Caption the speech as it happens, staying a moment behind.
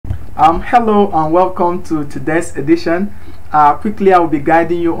Hello and welcome to today's edition. Quickly I will be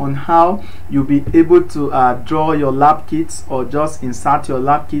guiding you on how you'll be able to draw your lab kits or just insert your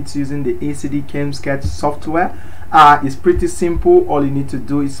lab kits using the ACD Chem-sketch software. It's pretty simple. All you need to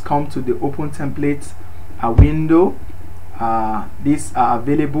do is come to the open template window. These are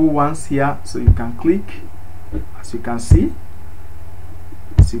available ones here, so you can click. As you can see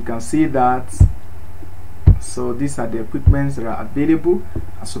that. So these are the equipments that are available.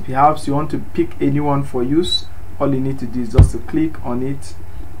 So perhaps you want to pick any one for use. All you need to do is just to click on it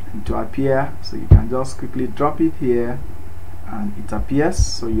and to appear. So you can just quickly drop it here and it appears.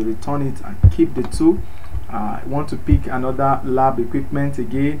 So you return it and keep the two. I want to pick another lab equipment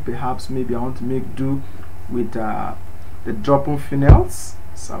again. Perhaps maybe I want to make do with the drop-in funnels.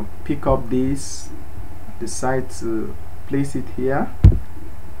 So I'll pick up this, decide to place it here.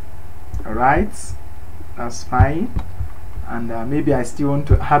 Alright, that's fine. And maybe I still want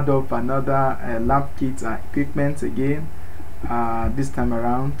to add up another lab kit equipment again. This time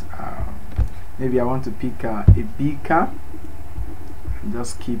around, maybe I want to pick a beaker and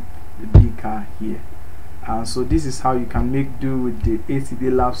just keep the beaker here. So this is how you can make do with the ACD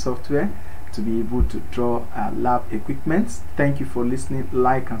lab software to be able to draw lab equipment. Thank you for listening.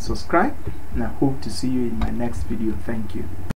 Like and subscribe, and I hope to see you in my next video. Thank you.